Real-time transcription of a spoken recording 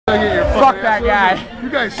Fuck that guy. You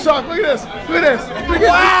guys suck. Look at this. Look at this. Look at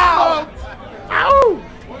Wow. Ow.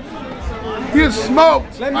 He is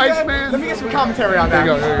smoked. Iceman. Let me get some commentary on that.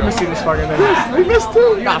 There you go. Let me see this fucking thing. He missed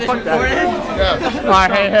too. Nah, fuck that. Yeah.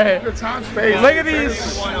 Alright, hey. Look at Tom's face. Look at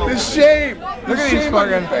these. This shame. Look at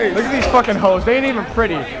these fucking hoes. They ain't even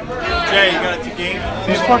pretty. Jay, you got it to game?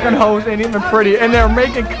 These fucking hoes ain't even pretty, and they're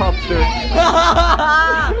making cups, dude.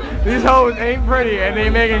 These hoes ain't pretty, and they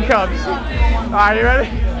making cups. Alright, you ready?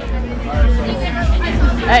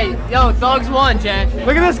 Hey, yo, dogs won, Jen.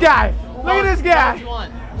 Look at this guy. Look at this guy. Dogs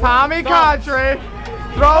won. Tommy Contre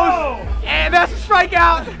throws, and that's a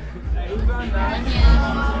strikeout.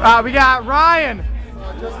 We got Ryan.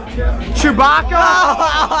 Chewbacca.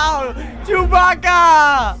 Oh,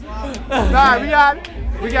 Chewbacca. Alright,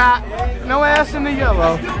 we got no ass in the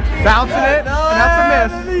yellow. Bouncing it, and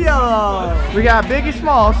that's a miss. We got Biggie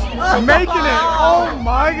Smalls making it. Oh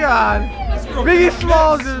my God. Biggie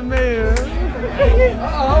Smalls is made it.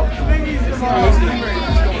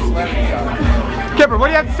 Kipper, what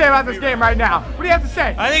do you have to say about this game right now? What do you have to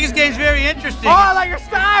say? I think this game's very interesting. Oh, I like your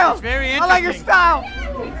style. It's very I like your interesting. style.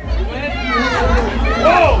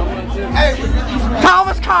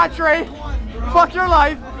 Thomas Contre, fuck your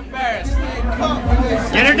life.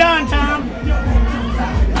 Get her done, Tom.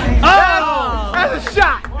 Oh, that's a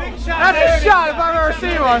shot. That's a shot if I've ever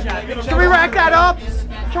seen one. Can we rack that up?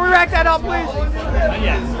 Can we rack that up, please?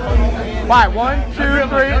 Yes. Why? 1, 2, 3.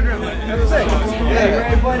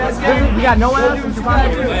 We got no ass.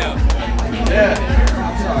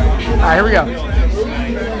 Alright, here we go.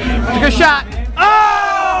 It's a good shot.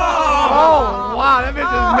 Oh, wow, that bitch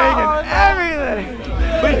is making everything.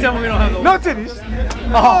 Please tell me we don't have the No titties.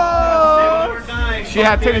 Oh. She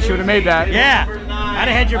had titties, she would have made that. Yeah. I'd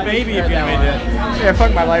have had your baby if you had made that. Yeah,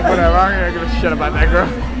 fuck my life, whatever. I'm gonna give a shit about that girl.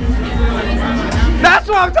 That's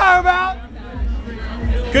what I'm talking about!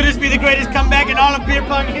 Could this be the greatest comeback in all of beer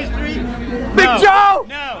pong history? Big Joe!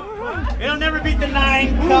 No. It'll never beat the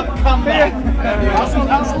 9-cup comeback.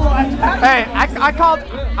 Hey,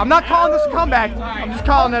 I'm not calling this a comeback. I'm just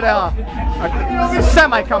calling it a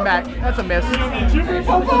semi-comeback. That's a miss. Did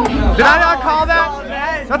I not call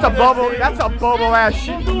that? That's a bubble ass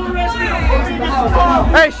shit.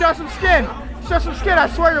 Hey, show some skin. Show some skin, I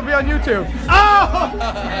swear you'll be on YouTube. Oh!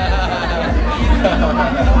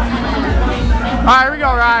 Alright, here we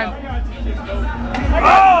go, Ryan.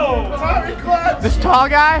 Oh! This tall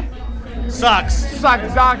guy? Sucks.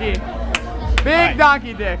 Sucks, donkey. Big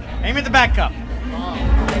donkey dick. Aim at the back cup.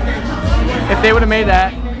 If they would have made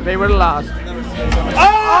that, they would have lost.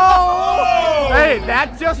 Oh! Hey,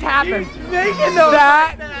 that just happened.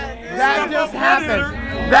 That just happened.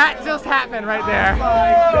 That just happened right there.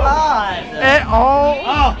 Oh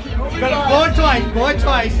my God. Blow it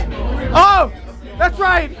twice. Oh! That's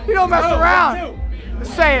right. He don't mess around.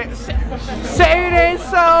 Say it. Say it ain't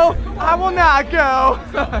so. I will not go.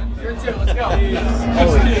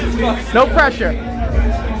 No pressure.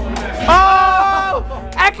 Oh!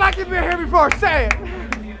 Act like you've been here before. Say it.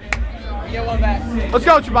 Get one back. Let's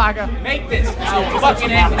go, Chewbacca. Make this. Fucking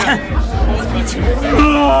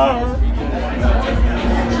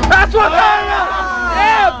That's what I'm about.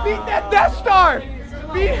 Yeah, beat that Death Star.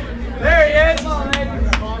 There he is.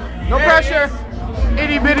 No pressure.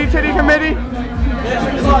 Itty bitty titty committee.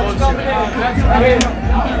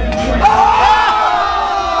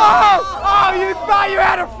 Oh, you thought you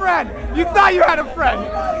had a friend. You thought you had a friend.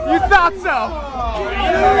 You thought so.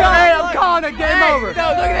 Hey, I'm calling it game over. No,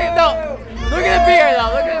 look at it. No. Look at the beer,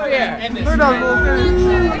 though. Look at the beer.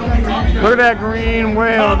 Look at that green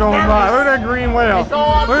whale going by. Look at that green whale.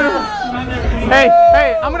 Hey,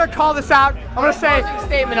 I'm gonna call this out. I'm gonna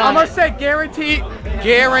say guarantee.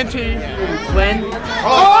 Win.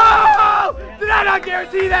 Oh! Did I not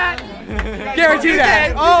guarantee that? Guarantee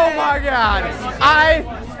that. Oh my God. I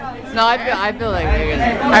feel like they're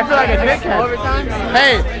gonna. I feel like a dickhead. Overtime?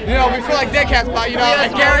 Hey, you know, we feel like dickheads, but you know, a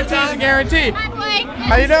guarantee is a guarantee. Hi, Blake.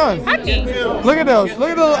 How you doing? Happy. Look at those. Look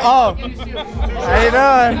at those. Oh. How you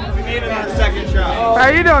doing? We need another second shot. How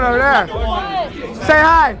you doing over there? Say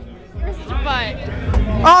hi. Where's your butt?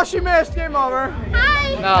 Oh, she missed. Game over.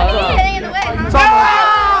 Hi. No, He's no. getting in the way, huh? It's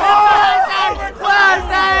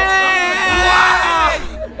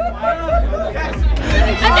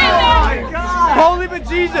Holy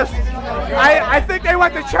bejesus. I think they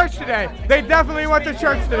went to church today. They definitely went to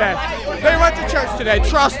church today. They went to church today,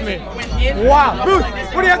 trust me. Wow. Booth,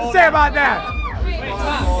 what do you have to say about that?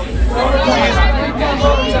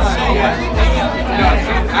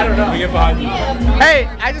 I don't know. Hey,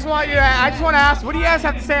 I just want to ask, what do you guys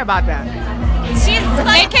have to say about that?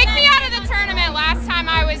 They kicked me out of the tournament last time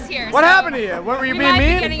I was here. What happened to you? What, were you being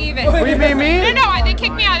mean? Getting even. Were you being mean? No, they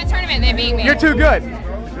kicked me out of the tournament. You're too good.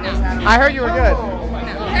 I heard you were good.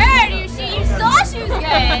 Heard you saw she was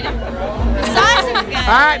good. You saw she was good.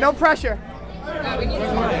 All right, no pressure.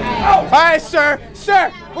 All right, sir.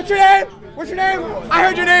 Sir, what's your name? What's your name? I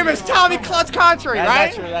heard your name is Tommy Clutch Country,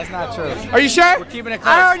 right? That's not true. Are you sure? We're keeping it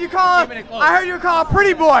close. I heard you call it. I heard you call it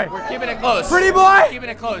Pretty Boy. We're keeping it close. Pretty Boy? We're keeping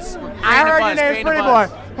it close. I heard your name's Pretty Boy.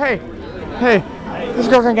 Hey, this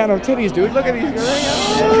girl ain't got no titties, dude. Look at these girls.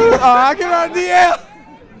 Oh, I'll get on DL.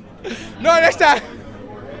 No, next time.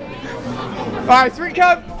 All right, 3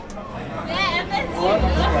 cup.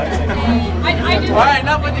 I do. All right,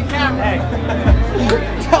 enough with the camera.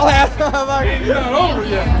 Tell ass I'm it's not over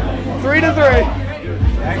yet. 3 to 3.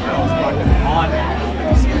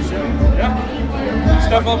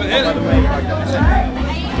 Step up and hit it.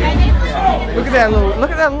 Look at that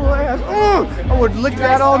little ass. Oh, I would lick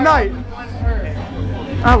that all night.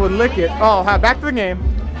 I would lick it. Oh, back to the game.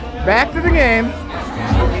 Back to the game.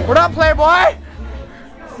 What up, Playboy?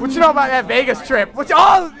 What you know about that Vegas trip?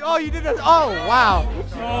 Oh, you did this. Oh, wow.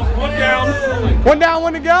 1 down. 1 down,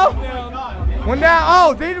 1 to go? 1 down.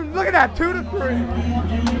 Oh, look at that. 2 to 3.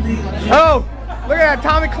 Oh, look at that.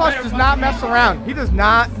 Tommy Clutch does not mess around. He does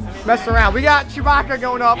not mess around. We got Chewbacca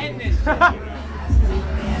going up.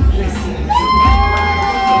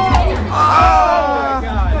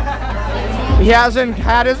 He hasn't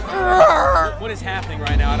had his. What is happening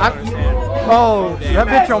right now? I don't understand. Oh, that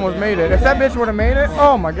bitch almost made it. If that bitch would have made it,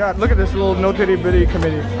 oh my God! Look at this little no titty bitty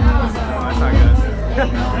committee. That's not good.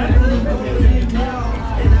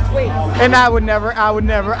 And I would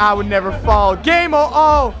never fall. Game over.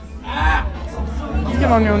 Oh.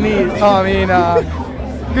 Get on your knees. Oh, I mean,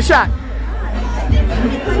 good shot.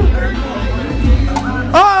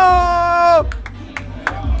 Oh!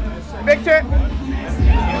 Big tip.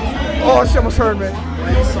 Oh, she almost hurt me.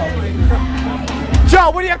 Joe,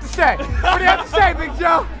 what do you have to say? What do you have to say, Big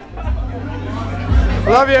Joe? I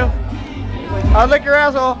love you. I'll lick your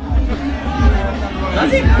asshole.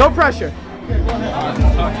 No pressure.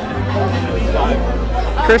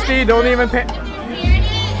 Christy, don't even pay.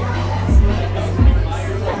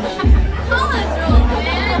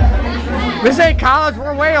 This ain't college.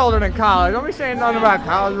 We're way older than college. Don't be saying nothing about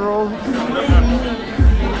college rules.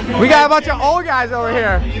 We got a bunch of old guys over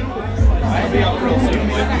here.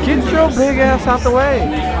 Get your big ass out the way.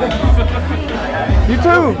 You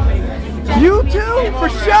too. You too, for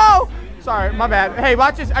sure. Sorry, my bad. Hey,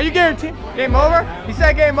 watch this. Are you guaranteed? Game over? He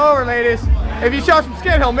said game over, ladies. If you show some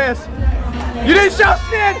skin, he'll miss. You didn't show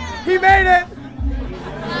skin. He made it.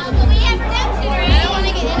 But we have redemption, right? I don't want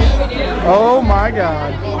to get in it. Oh my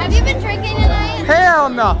God. Have you been drinking tonight? Hell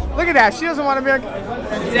no. Look at that. She doesn't want to be on.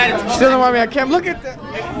 She doesn't want to be on camera. Look at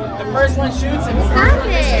The first one shoots and Stop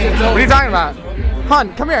it. What are you talking about?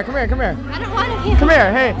 Hun, come here, come here, come here. I don't want to be. Come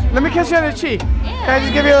here, hey. Let me kiss you on the cheek. Can I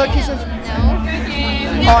just give you a little kiss? No.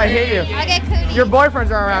 Oh, I hate you. I'll get cooties. Your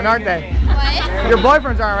boyfriends are around, aren't they? What? Your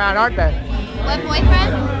boyfriends are around, aren't they? What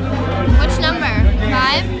boyfriend? Which number?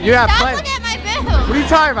 5? You have Stop plenty. looking at my boob. What are you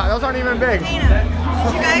talking about? Those aren't even big. You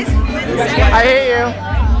guys win the second. I hate you.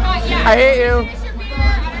 I hate you.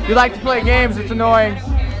 You like to play games, it's annoying.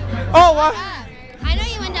 Oh, what? I know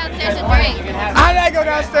you went downstairs to drink. How did I go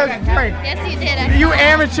downstairs and drink? Yes, you did. You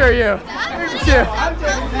amateur, you. Stop putting yourself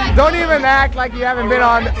close to my Don't boob. even act like you haven't been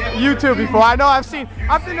on YouTube before. I know I've seen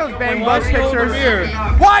those Bang Bus pictures.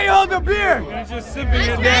 Why you hold the beer? just sipping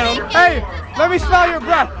it down. Hey, let me smell your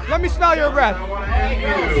breath. Let me smell your breath.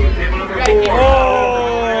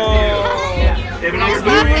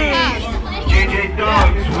 JJ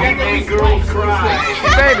Dogs, we make girls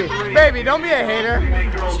cry. Baby, don't be a hater.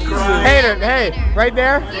 Hater, hey, right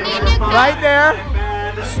there. Right there.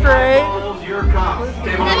 Straight. Let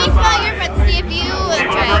me smell your breath, see if you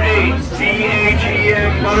Number try. 8,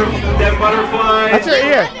 C-H-E-M, them butterflies. That's her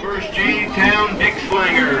ear. First G Town Dick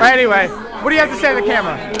Slanger. Anyway, what do you have to say to the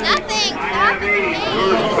camera? Nothing. I Stop have 8. it.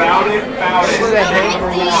 Bout it.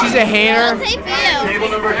 She's a hater. Don't say boo. Table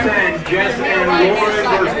number 10, Jess and Lauren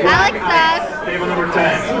versus Alex sucks. Table number 10.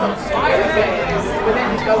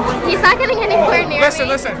 He's not getting anywhere near Listen,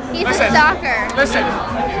 me. listen, He's listen. a stalker. Listen,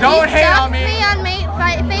 don't hate on me. He stalks me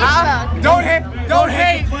on Facebook. Don't hate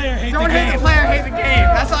the player, hate the game.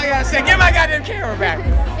 That's all you gotta say. Give my goddamn camera back.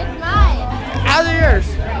 It's mine. How's it yours?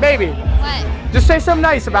 Baby, What? just say something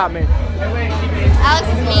nice about me. Alex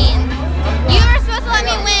is mean. You were supposed to let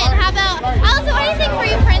me win. How about, Alex, what do you think for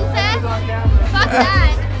you, princess? Fuck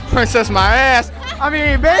that. Princess my ass. I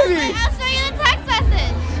mean, baby. I'll show you the text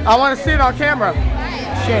message. I want to see it on camera.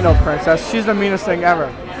 Right. She ain't no princess. She's the meanest thing ever.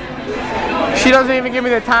 She doesn't even give me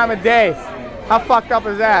the time of day. How fucked up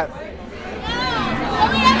is that? No.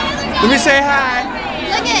 Let me say hi.